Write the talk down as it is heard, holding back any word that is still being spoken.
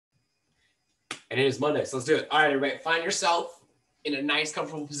And it is Monday, so let's do it. All right, everybody, find yourself in a nice,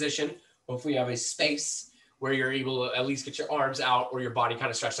 comfortable position. Hopefully you have a space where you're able to at least get your arms out or your body kind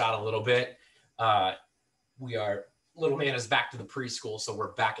of stretched out a little bit. Little man is back to the preschool, so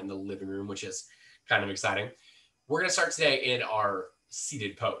we're back in the living room, which is kind of exciting. We're going to start today in our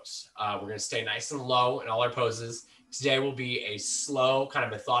seated pose. We're going to stay nice and low in all our poses. Today will be a slow, kind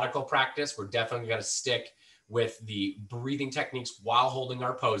of methodical practice. We're definitely going to stick with the breathing techniques while holding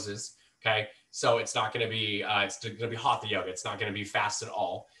our poses. Okay, so it's not going to be it's going to be hatha yoga. It's not going to be fast at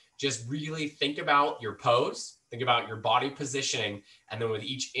all. Just really think about your pose, think about your body positioning, and then with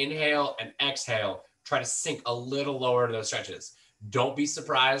each inhale and exhale, try to sink a little lower into those stretches. Don't be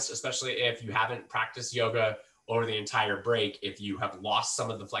surprised, especially if you haven't practiced yoga over the entire break, if you have lost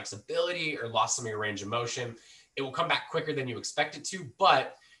some of the flexibility or lost some of your range of motion. It will come back quicker than you expect it to,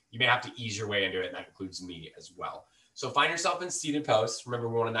 but you may have to ease your way into it, and that includes me as well. So find yourself in seated pose. Remember,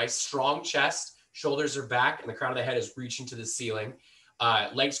 we want a nice strong chest, shoulders are back, and the crown of the head is reaching to the ceiling.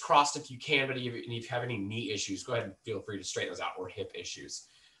 Legs crossed if you can, but if you have any knee issues, go ahead and feel free to straighten those out, or hip issues.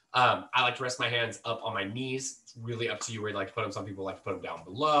 I like to rest my hands up on my knees. It's really up to you where you'd like to put them. Some people like to put them down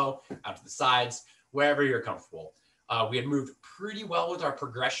below, out to the sides, wherever you're comfortable. We had moved pretty well with our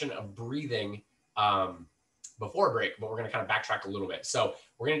progression of breathing before break, but we're going to kind of backtrack a little bit. So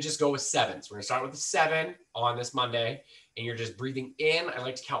we're going to just go with sevens. We're going to start with the 7 on this Monday, and you're just breathing in. I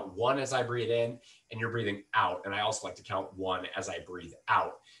like to count 1 as I breathe in, and you're breathing out. And I also like to count 1 as I breathe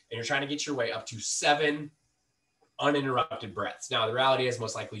out. And you're trying to get your way up to 7 uninterrupted breaths. Now, the reality is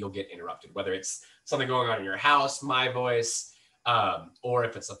most likely you'll get interrupted, whether it's something going on in your house, my voice, or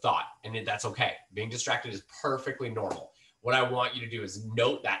if it's a thought, and that's okay. Being distracted is perfectly normal. What I want you to do is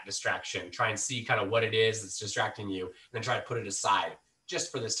note that distraction, try and see kind of what it is that's distracting you, and then try to put it aside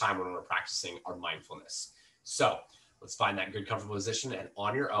just for this time when we're practicing our mindfulness. So let's find that good, comfortable position, and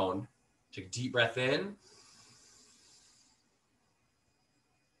on your own, take a deep breath in.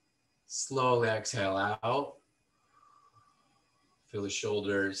 Slowly exhale out. Feel the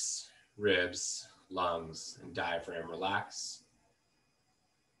shoulders, ribs, lungs, and diaphragm relax.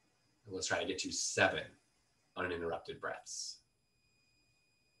 And let's try to get to 7 uninterrupted breaths.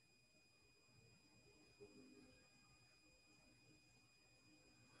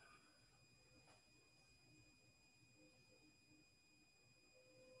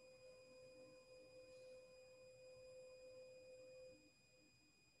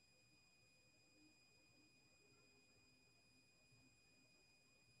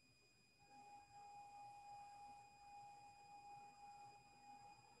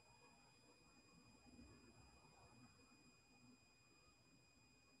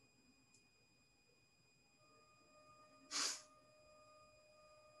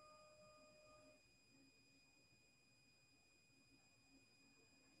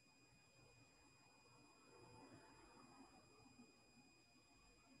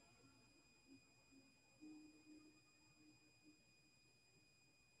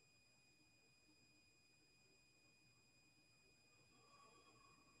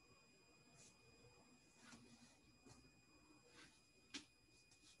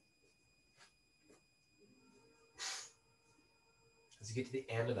 As you get to the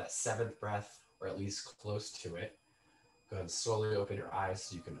end of that 7th breath, or at least close to it, go ahead and slowly open your eyes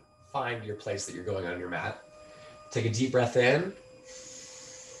so you can find your place that you're going on your mat. Take a deep breath in.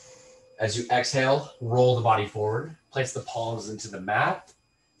 As you exhale, roll the body forward. Place the palms into the mat.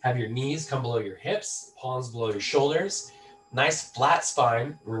 Have your knees come below your hips, palms below your shoulders. Nice flat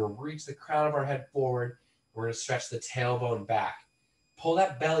spine. We're going to reach the crown of our head forward. We're going to stretch the tailbone back. Pull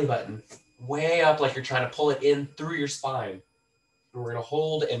that belly button way up like you're trying to pull it in through your spine. And we're going to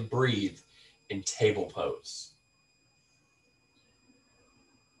hold and breathe in table pose.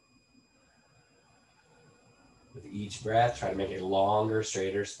 With each breath, try to make a longer,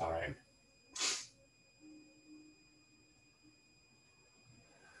 straighter spine.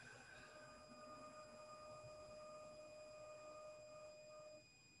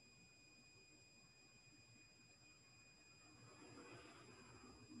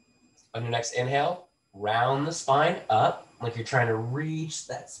 On your next inhale, round the spine up, like you're trying to reach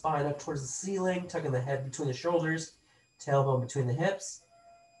that spine up towards the ceiling, tucking the head between the shoulders, tailbone between the hips.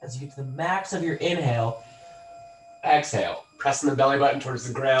 As you get to the max of your inhale, exhale, pressing the belly button towards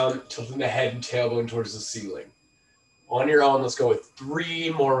the ground, tilting the head and tailbone towards the ceiling. On your own, let's go with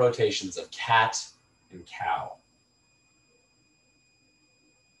 3 more rotations of cat and cow.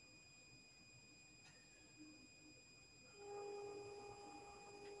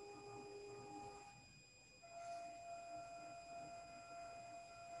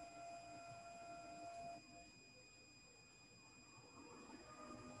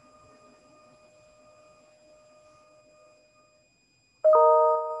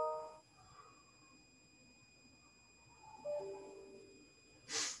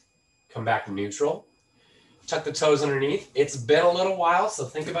 come back neutral. Tuck the toes underneath. It's been a little while, so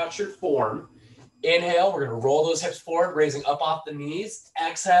think about your form. Inhale, we're gonna roll those hips forward, raising up off the knees.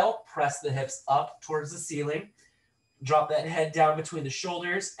 Exhale, press the hips up towards the ceiling. Drop that head down between the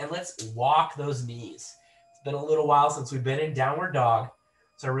shoulders, and let's walk those knees. It's been a little while since we've been in downward dog,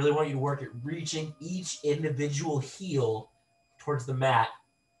 so I really want you to work at reaching each individual heel towards the mat,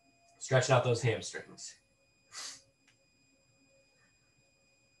 stretching out those hamstrings.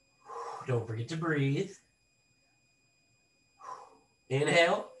 Don't forget to breathe.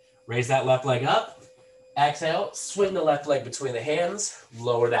 Inhale, raise that left leg up. Exhale, swing the left leg between the hands,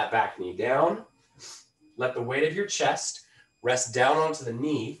 lower that back knee down. Let the weight of your chest rest down onto the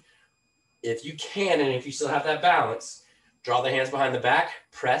knee. If you can, and if you still have that balance, draw the hands behind the back,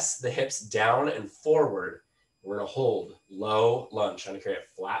 press the hips down and forward. We're gonna hold low lunge, trying to create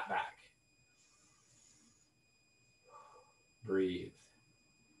a flat back. Breathe.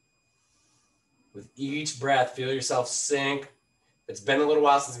 With each breath, feel yourself sink. It's been a little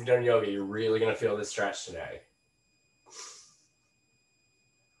while since we've done yoga. You're really gonna feel this stretch today.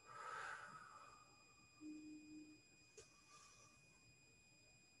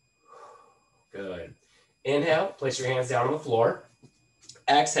 Good. Inhale, place your hands down on the floor.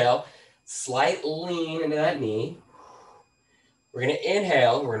 Exhale, slight lean into that knee. We're gonna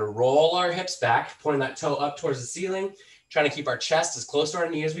inhale, we're gonna roll our hips back, pointing that toe up towards the ceiling, trying to keep our chest as close to our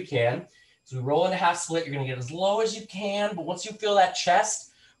knee as we can. So we roll into half split, you're gonna get as low as you can, but once you feel that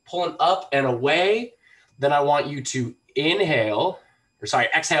chest pulling up and away, then I want you to exhale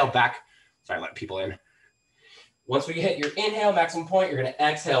back. Let people in. Once we hit your inhale, maximum point, you're gonna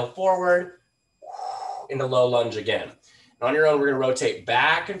exhale forward into low lunge again. And on your own, we're gonna rotate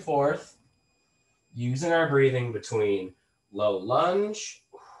back and forth, using our breathing between low lunge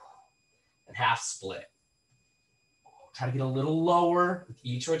and half split. Try to get a little lower with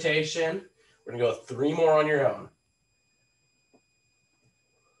each rotation. We're gonna go 3 more on your own.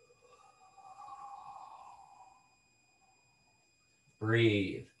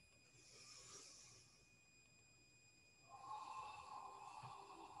 Breathe.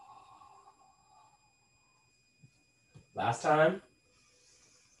 Last time.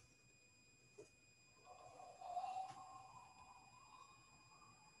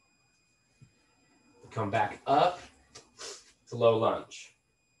 Come back up to low lunge.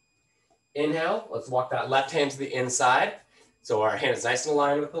 Inhale, let's walk that left hand to the inside. So our hand is nice and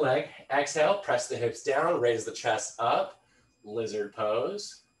aligned with the leg. Exhale, press the hips down, raise the chest up, lizard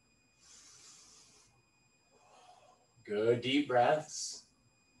pose. Good deep breaths.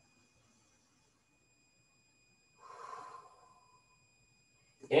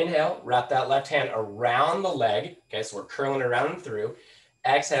 Inhale, wrap that left hand around the leg. Okay, so we're curling around and through.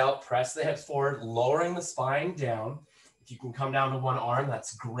 Exhale, press the hips forward, lowering the spine down. If you can come down to one arm,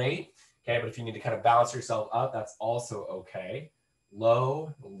 that's great. Okay, but if you need to kind of balance yourself up, that's also okay.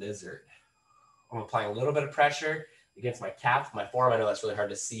 Low lizard. I'm applying a little bit of pressure against my calf, my forearm. I know that's really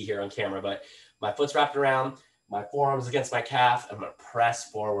hard to see here on camera, but my foot's wrapped around, my forearm's against my calf. I'm gonna press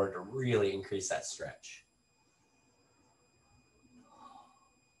forward to really increase that stretch.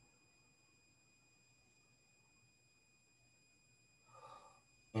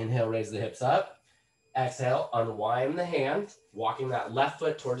 Inhale, raise the hips up. Exhale, unwind the hand, walking that left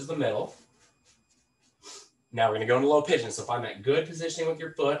foot towards the middle. Now we're gonna go into low pigeon. So find that good positioning with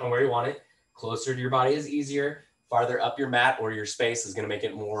your foot on where you want it. Closer to your body is easier. Farther up your mat or your space is gonna make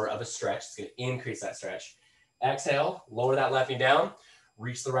it more of a stretch. It's gonna increase that stretch. Exhale, lower that left knee down.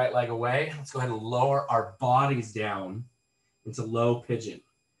 Reach the right leg away. Let's go ahead and lower our bodies down into low pigeon.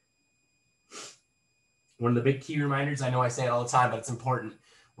 One of the big key reminders, I know I say it all the time, but it's important.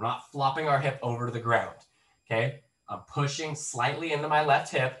 We're not flopping our hip over to the ground, okay? I'm pushing slightly into my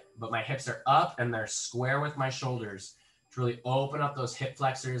left hip, but my hips are up and they're square with my shoulders to really open up those hip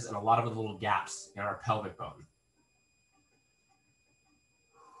flexors and a lot of the little gaps in our pelvic bone.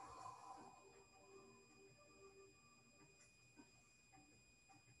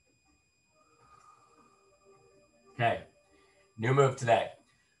 Okay, new move today.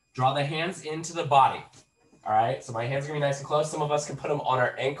 Draw the hands into the body. All right, so my hands are gonna be nice and close. Some of us can put them on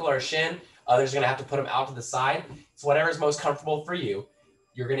our ankle or shin. Others are gonna have to put them out to the side. It's whatever is most comfortable for you.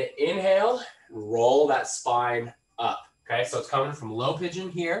 You're gonna inhale, roll that spine up. Okay, so it's coming from low pigeon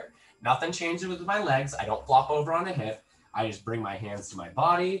here. Nothing changes with my legs. I don't flop over on a hip. I just bring my hands to my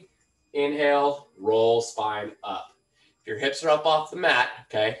body. Inhale, roll spine up. If your hips are up off the mat,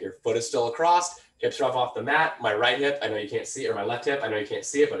 okay, your foot is still across, hips are up off the mat. My right hip, I know you can't see it, or my left hip, I know you can't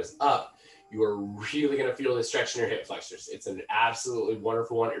see it, but it's up. You are really gonna feel the stretch in your hip flexors. It's an absolutely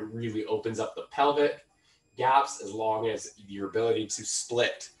wonderful one. It really opens up the pelvic gaps as long as your ability to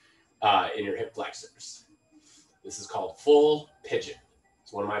split in your hip flexors. This is called full pigeon.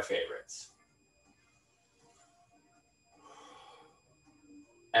 It's one of my favorites.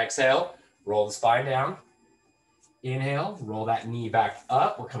 Exhale, roll the spine down. Inhale, roll that knee back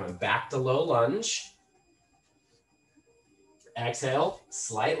up. We're coming back to low lunge. Exhale,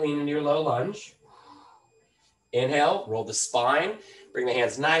 slight lean into your low lunge. Inhale, roll the spine. Bring the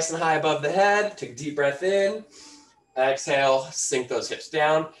hands nice and high above the head. Take a deep breath in. Exhale, sink those hips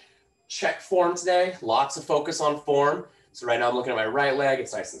down. Check form today. Lots of focus on form. So right now I'm looking at my right leg.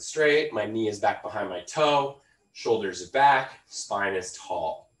 It's nice and straight. My knee is back behind my toe. Shoulders are back. Spine is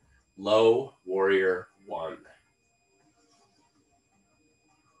tall. Low warrior one.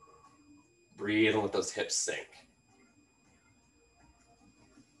 Breathe and let those hips sink.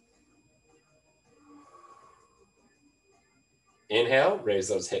 Inhale, raise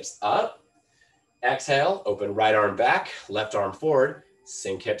those hips up. Exhale, open right arm back, left arm forward,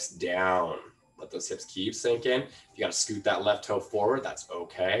 sink hips down. Let those hips keep sinking. If you gotta scoot that left toe forward, that's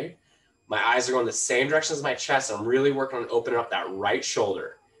okay. My eyes are going the same direction as my chest. I'm really working on opening up that right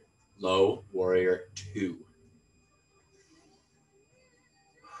shoulder. Low warrior two.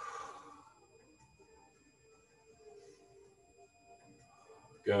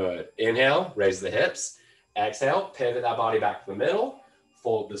 Good. Inhale, raise the hips. Exhale, pivot that body back to the middle.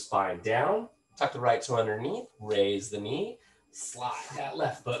 Fold the spine down. Tuck the right toe underneath. Raise the knee. Slide that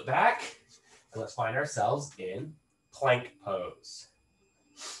left foot back. And let's find ourselves in plank pose.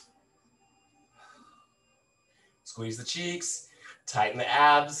 Squeeze the cheeks. Tighten the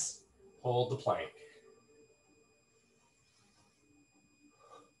abs. Hold the plank.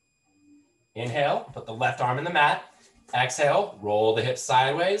 Inhale, put the left arm in the mat. Exhale, roll the hips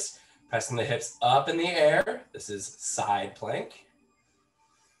sideways, pressing the hips up in the air. This is side plank.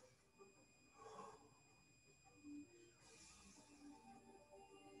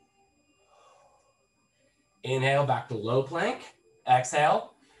 Inhale, back to low plank.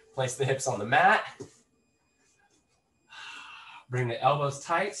 Exhale, place the hips on the mat. Bring the elbows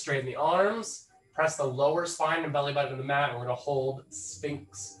tight, straighten the arms. Press the lower spine and belly button to the mat, and we're gonna hold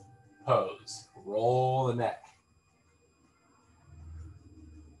Sphinx pose. Roll the neck.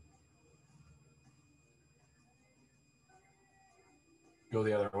 Go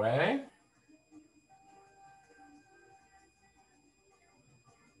the other way.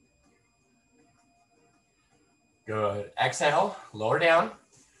 Good. Exhale, lower down.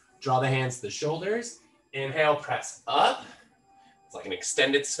 Draw the hands to the shoulders. Inhale, press up. It's like an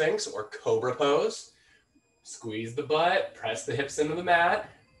extended Sphinx or Cobra pose. Squeeze the butt, press the hips into the mat.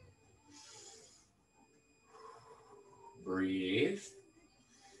 Breathe.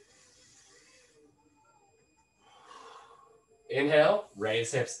 Inhale,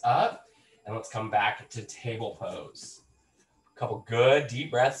 raise hips up, and let's come back to table pose. A couple good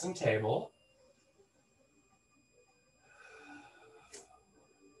deep breaths in table.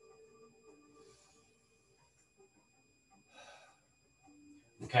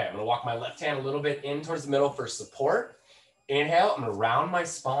 Okay, I'm gonna walk my left hand a little bit in towards the middle for support. Inhale, I'm gonna round my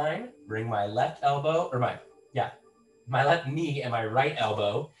spine, bring my left elbow, or my left knee and my right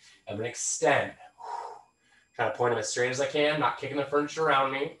elbow. I'm gonna extend. Trying to point them as straight as I can, not kicking the furniture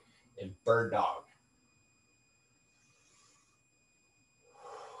around me. And bird dog.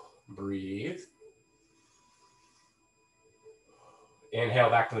 Breathe. Inhale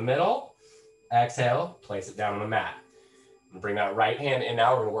back to the middle. Exhale, place it down on the mat. I'm gonna bring that right hand in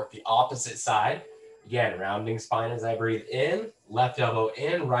now. We're gonna work the opposite side. Again, rounding spine as I breathe in. Left elbow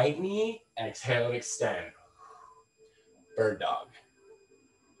in, right knee. Exhale and extend. Bird dog.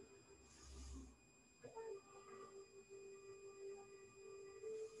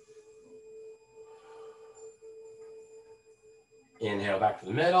 Inhale back to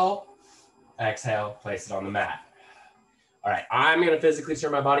the middle. Exhale, place it on the mat. All right, I'm gonna physically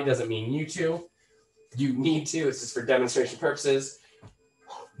turn my body. Doesn't mean you to. You need to. It's just for demonstration purposes.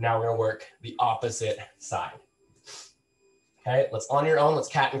 Now we're gonna work the opposite side. Okay, let's on your own. Let's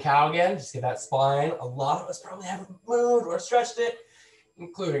cat and cow again. Just get that spine. A lot of us probably haven't moved or stretched it,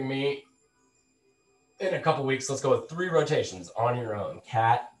 including me. In a couple weeks, let's go with 3 rotations on your own.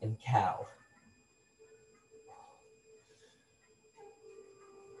 Cat and cow.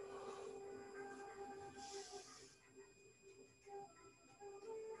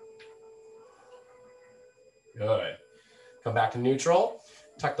 Good. Come back to neutral.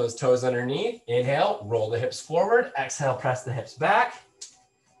 Tuck those toes underneath. Inhale, roll the hips forward. Exhale, press the hips back.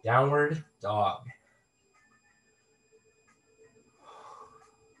 Downward dog.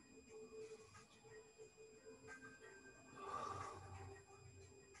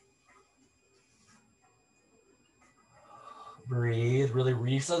 Breathe, really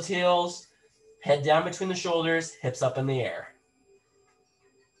reach those heels. Head down between the shoulders, hips up in the air.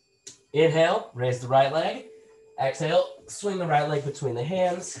 Inhale, raise the right leg. Exhale, swing the right leg between the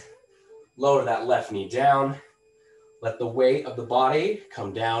hands. Lower that left knee down. Let the weight of the body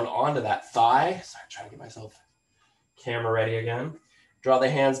come down onto that thigh. Sorry, trying to get myself camera ready again. Draw the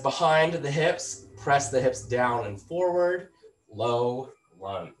hands behind the hips. Press the hips down and forward. Low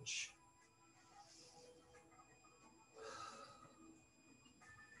lunge.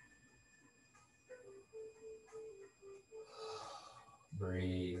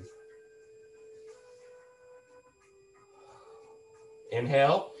 Breathe.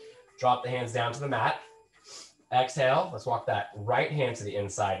 Inhale, drop the hands down to the mat. Exhale, let's walk that right hand to the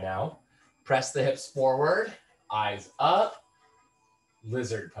inside now. Press the hips forward, eyes up,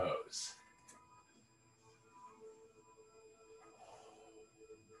 lizard pose.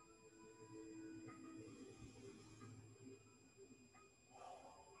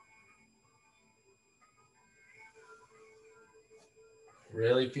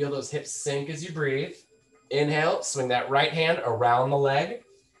 Really feel those hips sink as you breathe. Inhale, swing that right hand around the leg.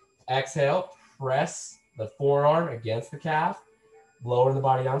 Exhale, press the forearm against the calf. Lower the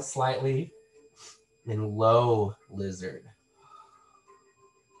body down slightly. And low lizard.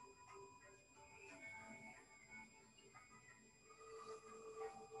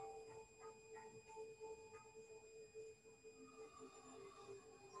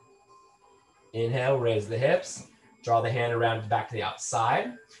 Inhale, raise the hips. Draw the hand around back to the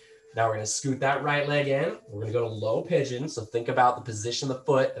outside. Now we're going to scoot that right leg in. We're going to go to low pigeon. So think about the position of the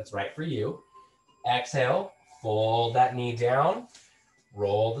foot that's right for you. Exhale, fold that knee down.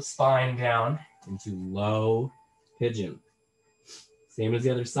 Roll the spine down into low pigeon. Same as the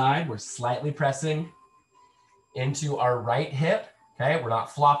other side. We're slightly pressing into our right hip. Okay, we're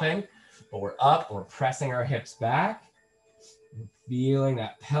not flopping, but we're up. We're pressing our hips back. Feeling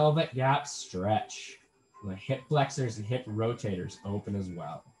that pelvic gap stretch. The hip flexors and hip rotators open as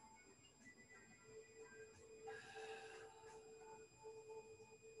well.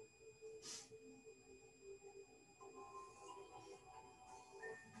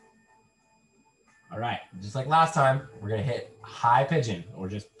 All right, just like last time, we're gonna hit high pigeon or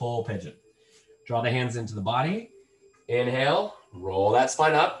just full pigeon. Draw the hands into the body. Inhale, roll that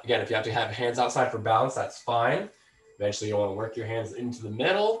spine up. Again, if you have to have hands outside for balance, that's fine. Eventually you'll wanna work your hands into the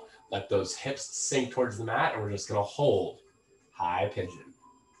middle, let those hips sink towards the mat, and we're just gonna hold high pigeon.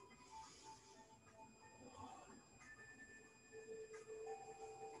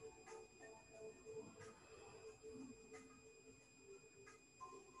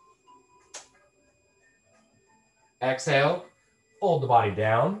 Exhale, fold the body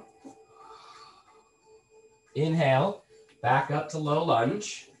down. Inhale, back up to low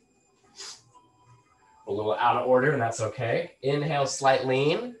lunge. A little out of order, and that's okay. Inhale, slight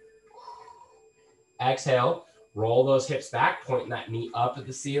lean. Exhale, roll those hips back, pointing that knee up at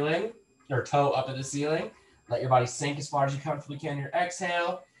the ceiling, or toe up at the ceiling. Let your body sink as far as you comfortably can. Your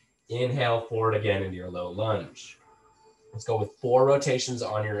exhale. Inhale, forward again into your low lunge. Let's go with 4 rotations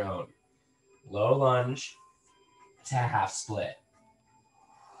on your own. Low lunge to half split.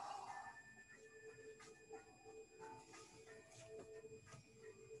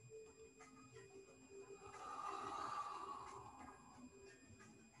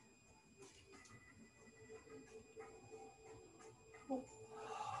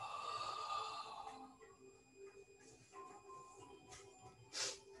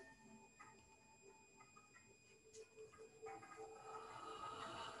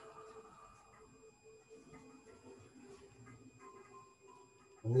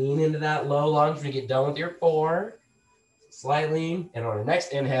 Lean into that low lunge when you get done with your 4. Slight lean. And on our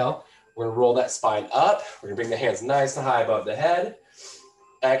next inhale, we're gonna roll that spine up. We're gonna bring the hands nice and high above the head.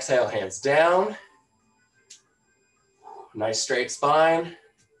 Exhale, hands down. Nice straight spine.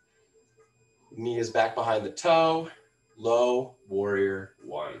 Knee is back behind the toe. Low warrior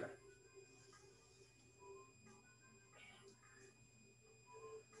 1.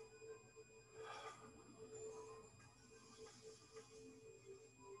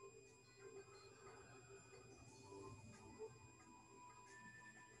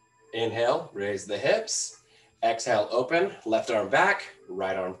 Inhale, raise the hips. Exhale, open, left arm back,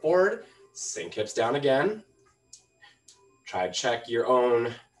 right arm forward. Sink hips down again. Try to check your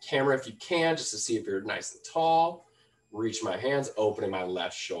own camera if you can, just to see if you're nice and tall. Reach my hands, opening my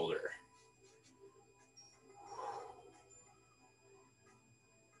left shoulder.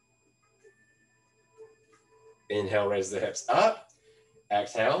 Inhale, raise the hips up.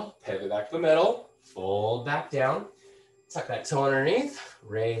 Exhale, pivot back to the middle. Fold back down. Tuck that toe underneath.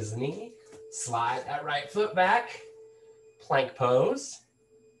 Raise the knee. Slide that right foot back. Plank pose.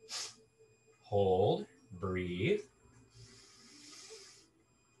 Hold, breathe.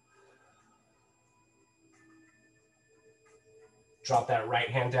 Drop that right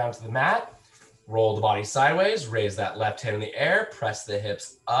hand down to the mat. Roll the body sideways. Raise that left hand in the air. Press the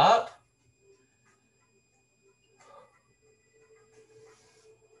hips up.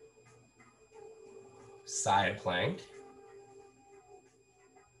 Side plank.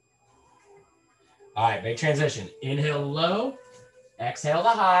 All right, big transition. Inhale low. Exhale to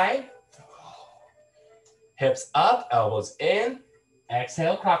high. Hips up, elbows in.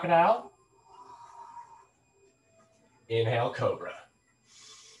 Exhale, crocodile. Inhale, cobra.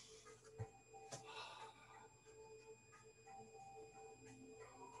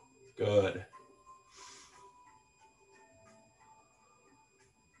 Good.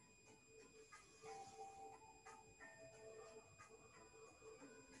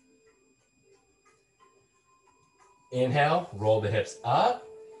 Inhale, roll the hips up.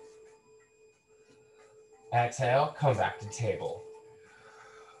 Exhale, come back to table.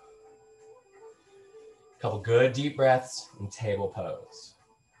 Couple good deep breaths in table pose.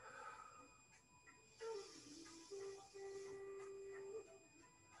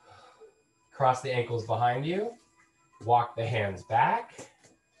 Cross the ankles behind you. Walk the hands back.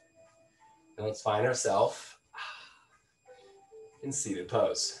 And let's find ourselves in seated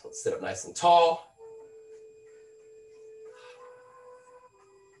pose. Let's sit up nice and tall.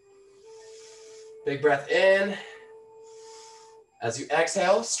 Big breath in. As you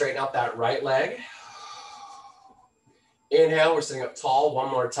exhale, straighten out that right leg. Inhale, we're sitting up tall one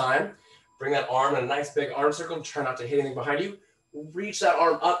more time. Bring that arm in a nice big arm circle. Try not to hit anything behind you. Reach that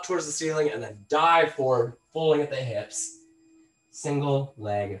arm up towards the ceiling and then dive forward, folding at the hips. Single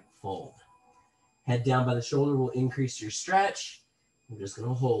leg fold. Head down by the shoulder will increase your stretch. We're just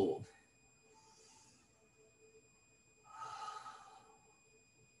gonna hold.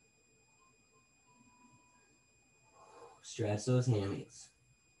 Stretch those hammies.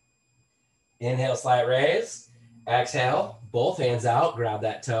 Inhale, slight raise. Exhale, both hands out, grab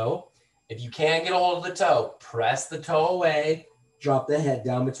that toe. If you can't get a hold of the toe, press the toe away, drop the head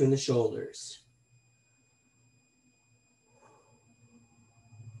down between the shoulders.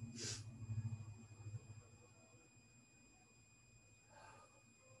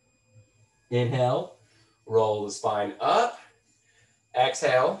 Inhale, roll the spine up.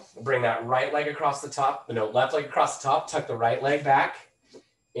 Exhale, bring that right leg across the top, left leg across the top, tuck the right leg back.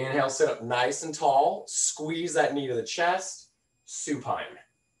 Inhale, sit up nice and tall. Squeeze that knee to the chest. Supine.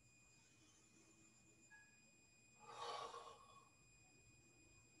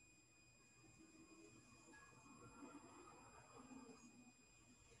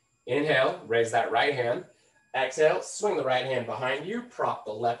 Inhale, raise that right hand. Exhale, swing the right hand behind you. Prop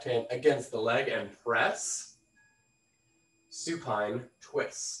the left hand against the leg and press. Supine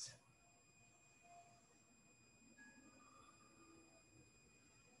twist.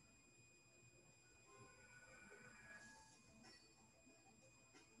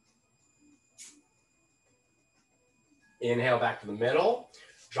 Inhale back to the middle.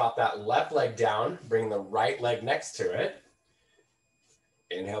 Drop that left leg down. Bring the right leg next to it.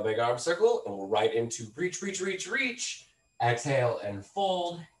 Inhale, big arm circle, and we'll right into reach, reach, reach, reach. Exhale and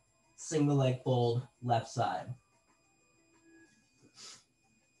fold. Single leg fold, left side.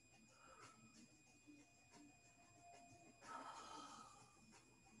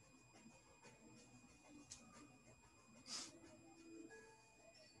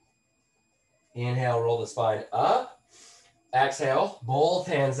 Inhale, roll the spine up. Exhale, both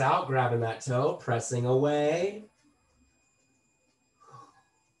hands out, grabbing that toe, pressing away.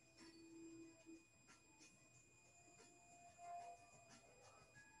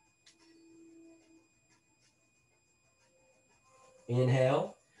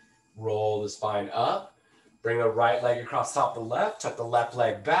 Inhale, roll the spine up. Bring the right leg across top of the left, tuck the left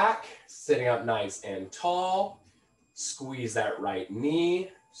leg back, sitting up nice and tall. Squeeze that right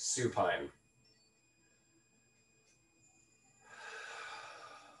knee, supine.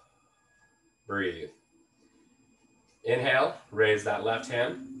 Breathe. Inhale, raise that left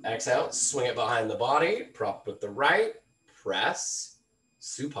hand. Exhale, swing it behind the body, prop with the right, press,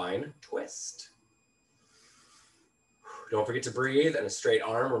 supine twist. Don't forget to breathe, and a straight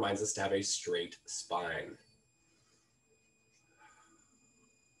arm reminds us to have a straight spine.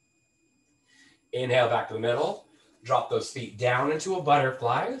 Inhale back to the middle. Drop those feet down into a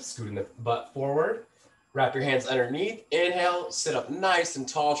butterfly, scooting the butt forward. Wrap your hands underneath. Inhale, sit up nice and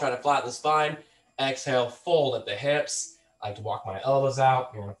tall, try to flatten the spine. Exhale, fold at the hips. I like to walk my elbows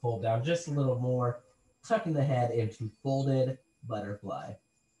out. You're gonna fold down just a little more, tucking the head into folded butterfly.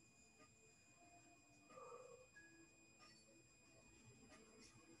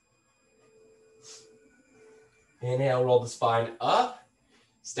 Inhale, roll the spine up.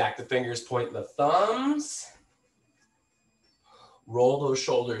 Stack the fingers, point the thumbs. Roll those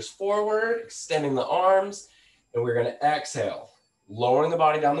shoulders forward, extending the arms. And we're going to exhale, lowering the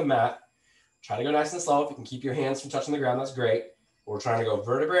body down the mat. Try to go nice and slow. If you can keep your hands from touching the ground, that's great. We're trying to go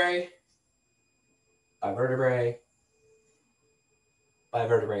vertebrae by vertebrae by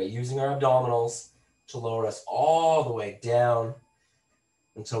vertebrae, using our abdominals to lower us all the way down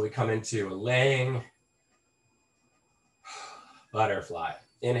until we come into a laying butterfly.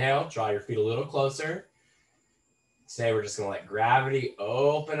 Inhale, draw your feet a little closer. Today we're just gonna let gravity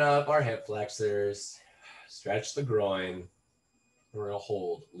open up our hip flexors, stretch the groin. We're gonna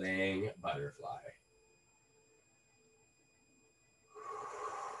hold laying butterfly.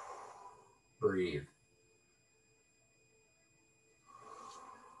 Breathe.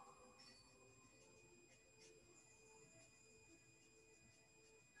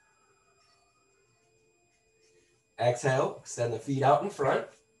 Exhale, extend the feet out in front.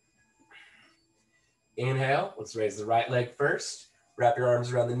 Inhale, let's raise the right leg first. Wrap your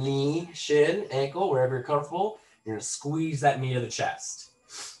arms around the knee, shin, ankle, wherever you're comfortable. You're gonna squeeze that knee to the chest.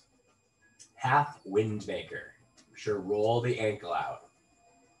 Half wind maker. Make sure roll the ankle out.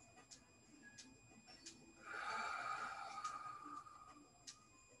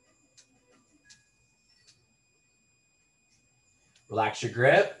 Relax your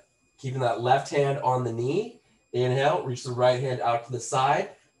grip, keeping that left hand on the knee. Inhale, reach the right hand out to the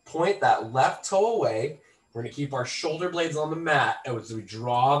side. Point that left toe away. We're gonna keep our shoulder blades on the mat as we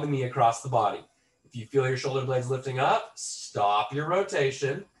draw the knee across the body. If you feel your shoulder blades lifting up, stop your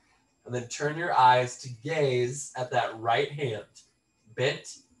rotation and then turn your eyes to gaze at that right hand.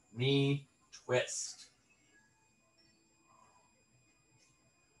 Bent knee twist.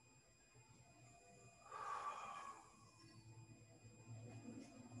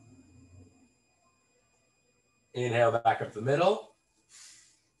 Inhale back up the middle.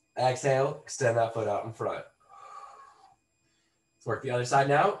 Exhale, extend that foot out in front. Let's work the other side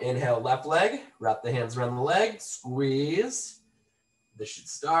now. Inhale, left leg, wrap the hands around the leg, squeeze. This should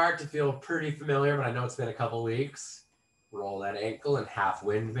start to feel pretty familiar, but I know it's been a couple weeks. Roll that ankle and half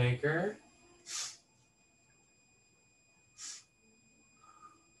wind maker.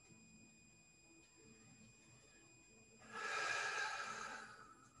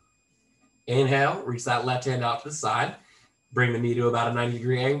 Inhale, reach that left hand out to the side. Bring the knee to about a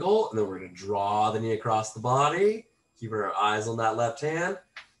 90-degree angle, and then we're gonna draw the knee across the body. Keeping our eyes on that left hand,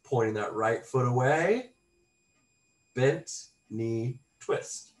 pointing that right foot away. Bent knee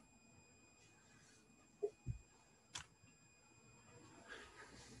twist.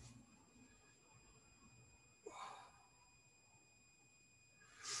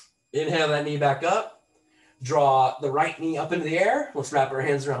 Inhale that knee back up. Draw the right knee up into the air. Let's wrap our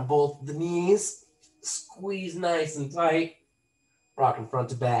hands around both the knees. Squeeze nice and tight. Rocking front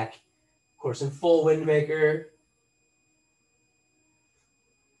to back. Of course, in full wind maker.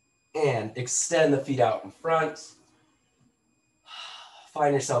 And extend the feet out in front.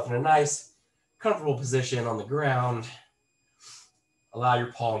 Find yourself in a nice, comfortable position on the ground. Allow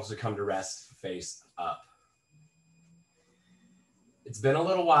your palms to come to rest face up. It's been a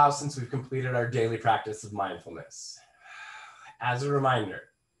little while since we've completed our daily practice of mindfulness. As a reminder,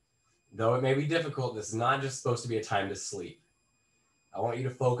 though it may be difficult, this is not just supposed to be a time to sleep. I want you to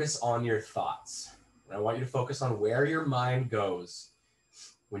focus on your thoughts. And I want you to focus on where your mind goes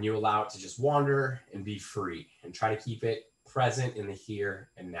when you allow it to just wander and be free, and try to keep it present in the here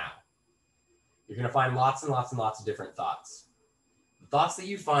and now. You're gonna find lots and lots and lots of different thoughts. The thoughts that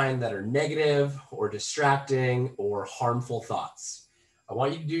you find that are negative or distracting or harmful thoughts, I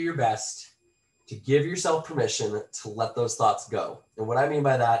want you to do your best to give yourself permission to let those thoughts go. And what I mean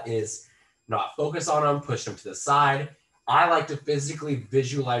by that is not focus on them, push them to the side. I like to physically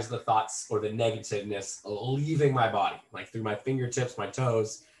visualize the thoughts or the negativeness leaving my body, like through my fingertips, my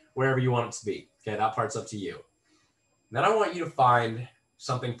toes, wherever you want it to be. Okay, that part's up to you. And then I want you to find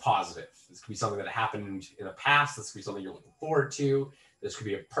something positive. This could be something that happened in the past. This could be something you're looking forward to. This could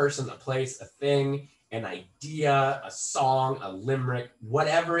be a person, a place, a thing, an idea, a song, a limerick,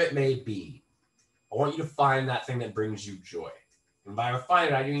 whatever it may be. I want you to find that thing that brings you joy. And by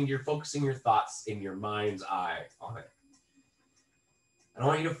finding it, I mean you're focusing your thoughts in your mind's eye on it. And I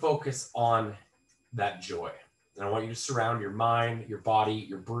want you to focus on that joy. And I want you to surround your mind, your body,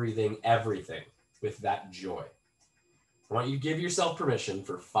 your breathing, everything with that joy. I want you to give yourself permission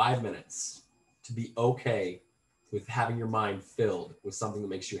for 5 minutes to be okay with having your mind filled with something that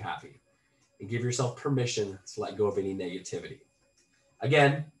makes you happy. And give yourself permission to let go of any negativity.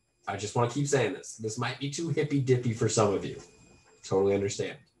 Again, I just want to keep saying this. This might be too hippy dippy for some of you. Totally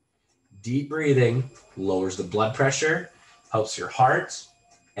understand. Deep breathing lowers the blood pressure, helps your heart,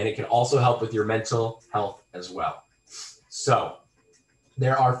 and it can also help with your mental health as well. So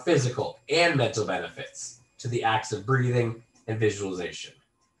there are physical and mental benefits to the acts of breathing and visualization.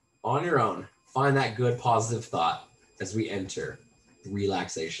 On your own, find that good positive thought as we enter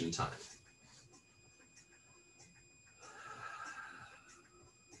relaxation time.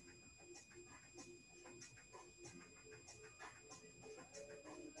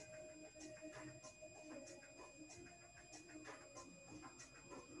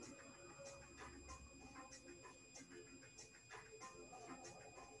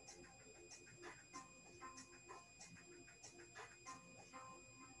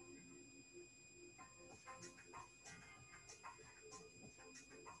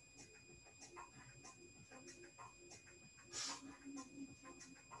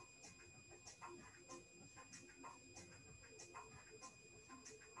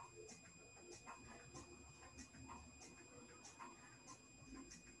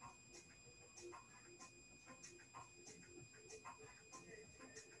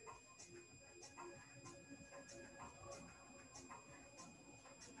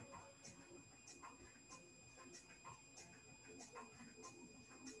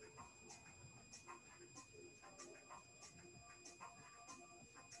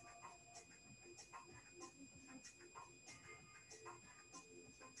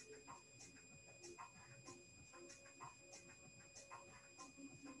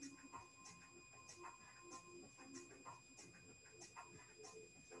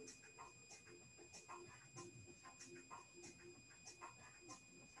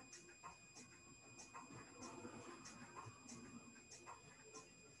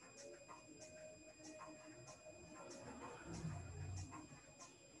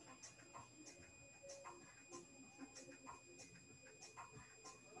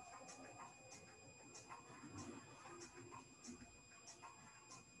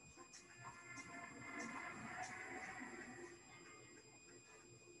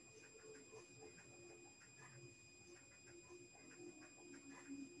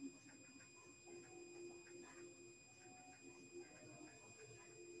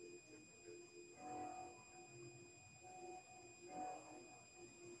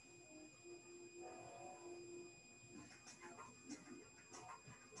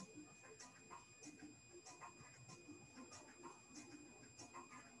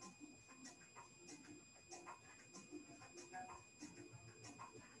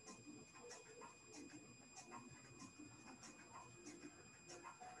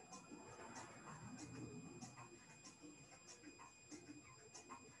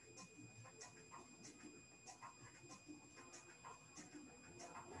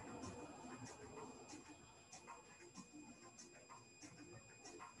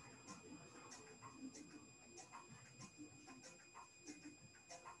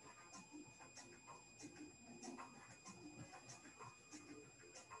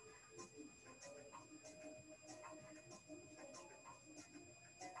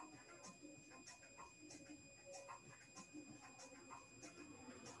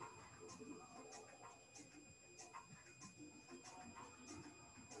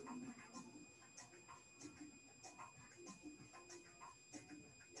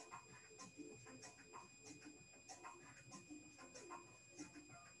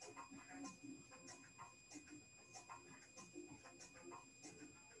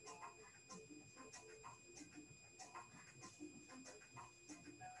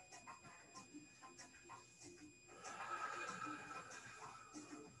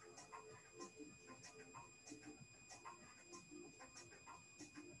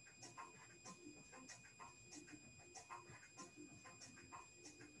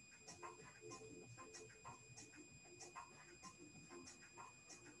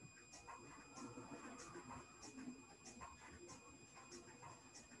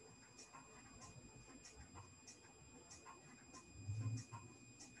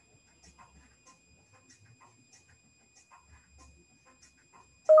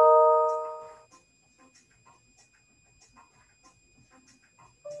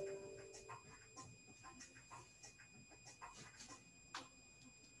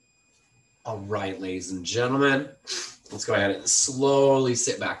 All right, ladies and gentlemen, let's go ahead and slowly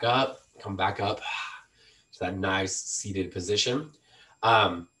sit back up, come back up to that nice seated position.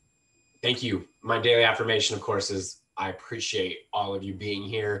 Thank you. My daily affirmation, of course, is I appreciate all of you being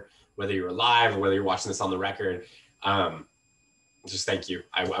here, whether you're live or whether you're watching this on the record. Just thank you.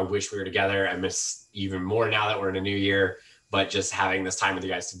 I wish we were together. I miss even more now that we're in a new year, but just having this time with you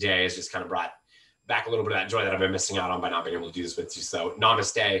guys today has just kind of brought back a little bit of that joy that I've been missing out on by not being able to do this with you. So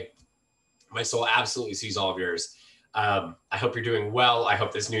namaste. My soul absolutely sees all of yours. I hope you're doing well. I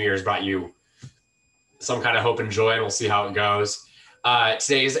hope this New Year's brought you some kind of hope and joy, and we'll see how it goes.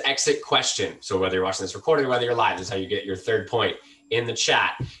 Today's exit question. So whether you're watching this recording or whether you're live, this is how you get your third point in the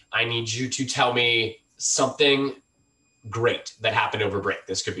chat. I need you to tell me something great that happened over break.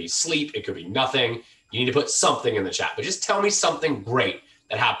 This could be sleep. It could be nothing. You need to put something in the chat, but just tell me something great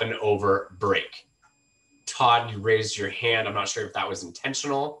that happened over break. Todd, you raised your hand. I'm not sure if that was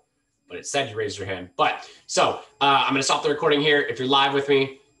intentional, but it said you raised your hand. But so I'm going to stop the recording here. If you're live with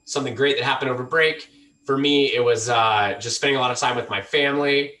me, something great that happened over break. For me, it was just spending a lot of time with my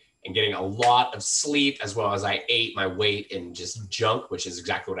family and getting a lot of sleep, as well as I ate my weight in just junk, which is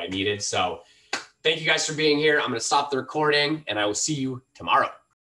exactly what I needed. So thank you guys for being here. I'm going to stop the recording and I will see you tomorrow.